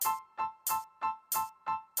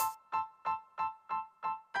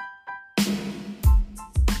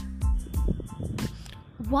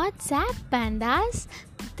What's up, pandas?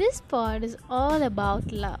 This pod is all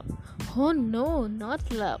about love. Oh no, not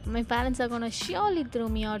love. My parents are gonna surely throw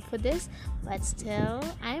me out for this, but still,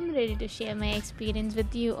 I'm ready to share my experience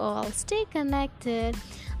with you all. Stay connected.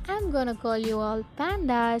 I'm gonna call you all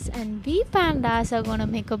pandas, and we pandas are gonna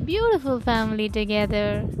make a beautiful family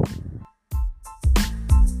together.